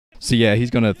So yeah, he's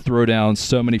going to throw down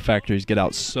so many factories, get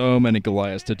out so many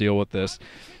Goliaths to deal with this.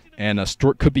 And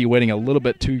Stork could be waiting a little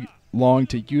bit too long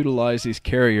to utilize these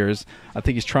carriers. I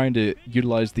think he's trying to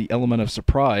utilize the element of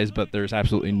surprise, but there's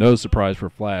absolutely no surprise for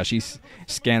Flash. He's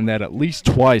scanned that at least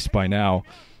twice by now.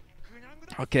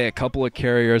 Okay, a couple of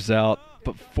carriers out,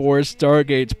 but 4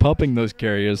 Stargates pumping those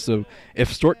carriers. So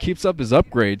if Stork keeps up his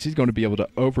upgrades, he's going to be able to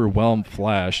overwhelm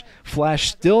Flash. Flash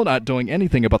still not doing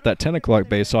anything about that 10 o'clock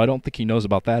base, so I don't think he knows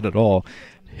about that at all.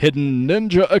 Hidden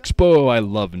Ninja Expo. I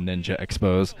love Ninja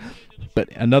Expos. But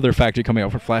another factory coming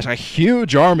out for Flash. A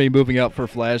huge army moving out for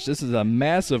Flash. This is a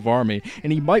massive army.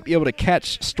 And he might be able to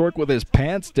catch Stork with his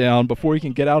pants down before he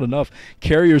can get out enough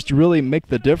carriers to really make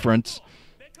the difference.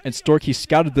 And Stork, he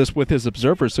scouted this with his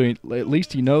observers, so at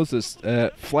least he knows this.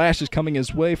 Flash is coming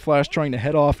his way. Flash trying to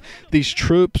head off these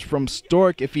troops from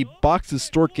Stork. If he boxes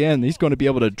Stork in, he's going to be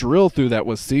able to drill through that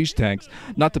with siege tanks.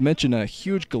 Not to mention a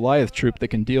huge Goliath troop that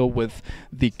can deal with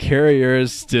the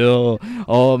carriers still.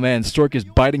 Oh, man, Stork is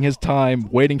biding his time,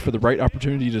 waiting for the right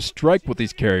opportunity to strike with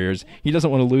these carriers. He doesn't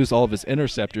want to lose all of his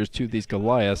interceptors to these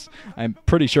Goliaths. I'm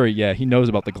pretty sure, yeah, he knows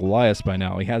about the Goliaths by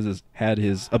now. He has had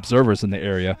his observers in the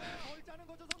area.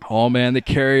 Oh, man, the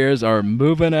carriers are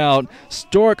moving out.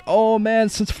 Stork, oh, man,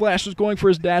 since Flash was going for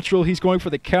his natural, he's going for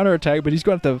the counterattack, but he's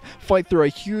going to have to fight through a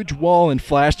huge wall, and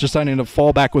Flash deciding to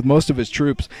fall back with most of his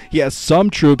troops. He has some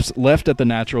troops left at the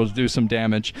natural to do some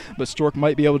damage, but Stork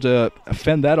might be able to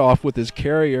fend that off with his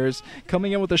carriers.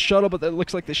 Coming in with a shuttle, but it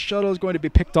looks like the shuttle is going to be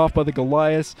picked off by the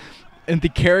Goliaths. And the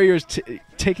carriers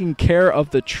taking care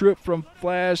of the troop from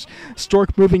Flash.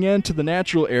 Stork moving into the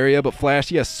natural area, but Flash,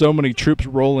 he has so many troops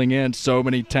rolling in, so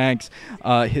many tanks.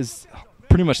 His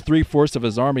pretty much 3/4 of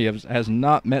his army has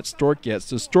not met Stork yet,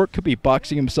 so Stork could be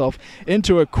boxing himself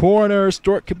into a corner.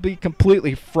 Stork could be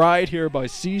completely fried here by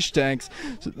siege tanks.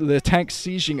 So the tanks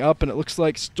sieging up, and it looks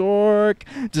like Stork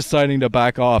deciding to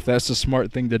back off. That's the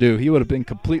smart thing to do. He would have been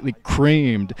completely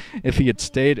creamed if he had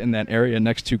stayed in that area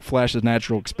next to Flash's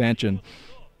natural expansion.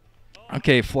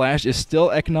 Okay, Flash is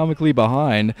still economically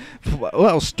behind.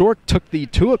 Well, Stork took the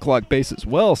 2 o'clock base as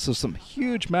well, so some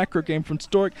huge macro game from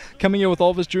Stork, coming in with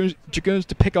all of his Dragoons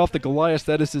to pick off the Goliaths.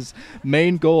 That is his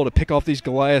main goal, to pick off these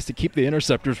Goliaths to keep the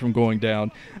interceptors from going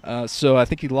down. So I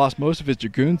think he lost most of his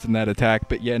Dragoons in that attack,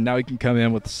 but yeah, now he can come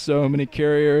in with so many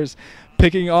carriers,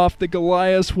 picking off the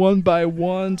Goliaths one by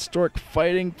one. Stork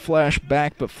fighting Flash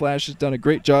back, but Flash has done a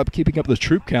great job keeping up the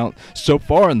troop count so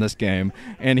far in this game.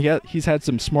 And he's had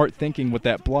some smart thinking with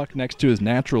that block next to his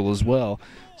natural as well.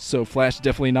 So Flash is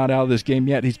definitely not out of this game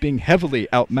yet. He's being heavily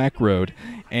out-macroed.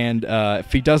 And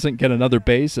if he doesn't get another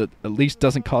base, at least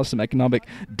doesn't cause some economic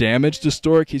damage to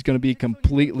Stork, he's going to be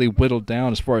completely whittled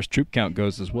down as far as troop count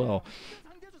goes as well.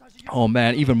 Oh,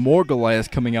 man, even more Goliaths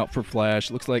coming out for Flash.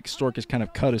 Looks like Stork has kind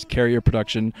of cut his carrier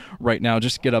production right now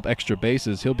just to get up extra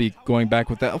bases. He'll be going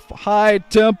back with that High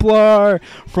Templar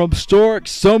from Stork.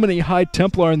 So many High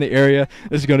Templar in the area.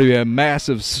 This is going to be a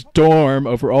massive storm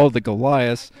over all the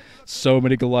Goliaths. So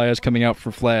many Goliaths coming out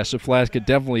for Flash. So Flash could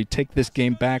definitely take this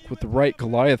game back with the right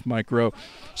Goliath micro.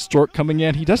 Stork coming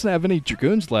in. He doesn't have any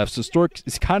Dragoons left, so Stork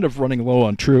is kind of running low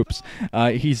on troops.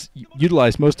 He's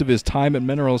utilized most of his time and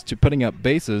minerals to putting up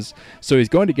bases, so he's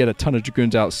going to get a ton of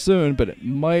Dragoons out soon, but it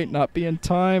might not be in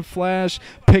time. Flash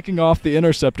picking off the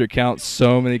interceptor count.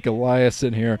 So many Goliaths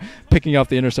in here picking off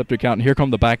the interceptor count, and here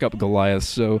come the backup Goliaths.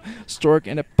 So Stork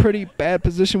in a pretty bad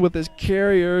position with his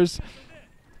carriers.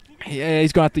 Yeah,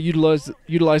 he's going to have to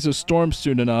utilize those storms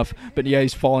soon enough, but yeah,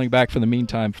 he's falling back for the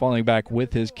meantime, falling back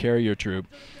with his carrier troop.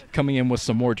 Coming in with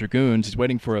some more Dragoons. He's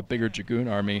waiting for a bigger Dragoon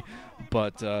army,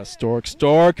 but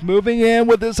Stork moving in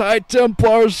with his High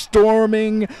Templars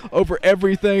storming over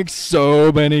everything.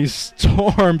 So many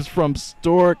storms from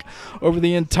Stork over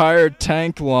the entire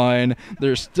tank line.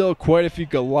 There's still quite a few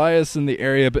Goliaths in the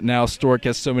area, but now Stork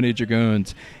has so many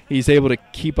Dragoons. He's able to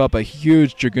keep up a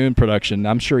huge Dragoon production.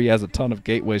 I'm sure he has a ton of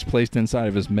gateways placed inside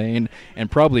of his main and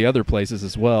probably other places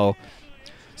as well.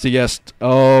 So yes,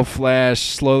 oh, Flash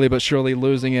slowly but surely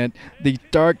losing it. The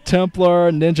Dark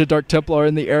Templar, Ninja Dark Templar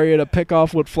in the area to pick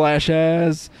off what Flash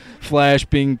has. Flash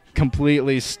being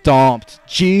completely stomped.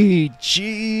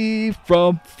 GG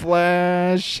from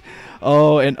Flash.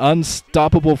 Oh, an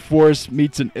unstoppable force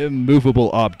meets an immovable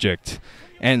object.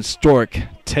 And Stork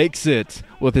takes it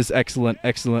with his excellent,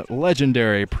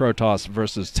 legendary Protoss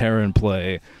versus Terran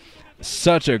play.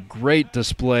 Such a great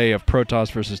display of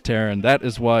Protoss versus Terran. That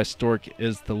is why Stork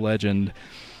is the legend.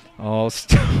 Oh,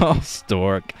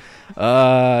 Stork.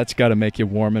 It's got to make you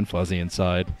warm and fuzzy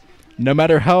inside. No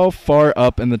matter how far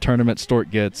up in the tournament Stork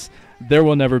gets, there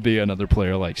will never be another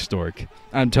player like Stork.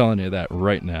 I'm telling you that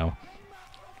right now.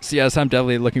 So yes, I'm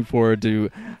definitely looking forward to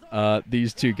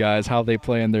these two guys, how they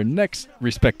play in their next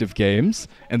respective games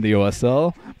in the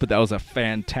OSL. But that was a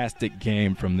fantastic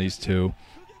game from these two.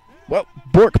 Well,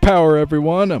 Bork Power,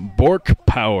 everyone. Bork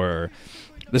Power.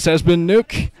 This has been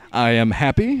Nuke. I am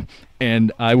happy,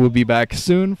 and I will be back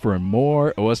soon for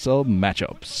more OSL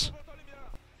matchups.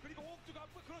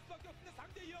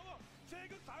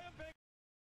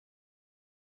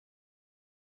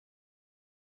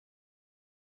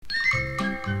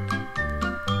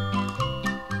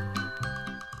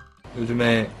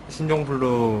 요즘에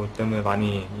신종블루 때문에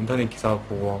많이 인터넷 기사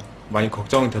보고 많이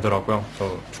걱정이 되더라고요.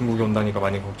 저 중국에 온다니까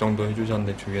많이 걱정도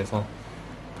해주셨는데 주위에서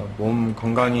몸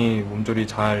건강히 몸조리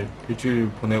잘 일주일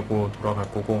보내고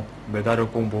돌아갈 거고 메달을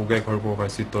꼭 목에 걸고 갈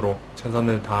수 있도록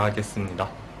최선을 다하겠습니다.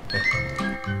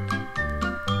 네.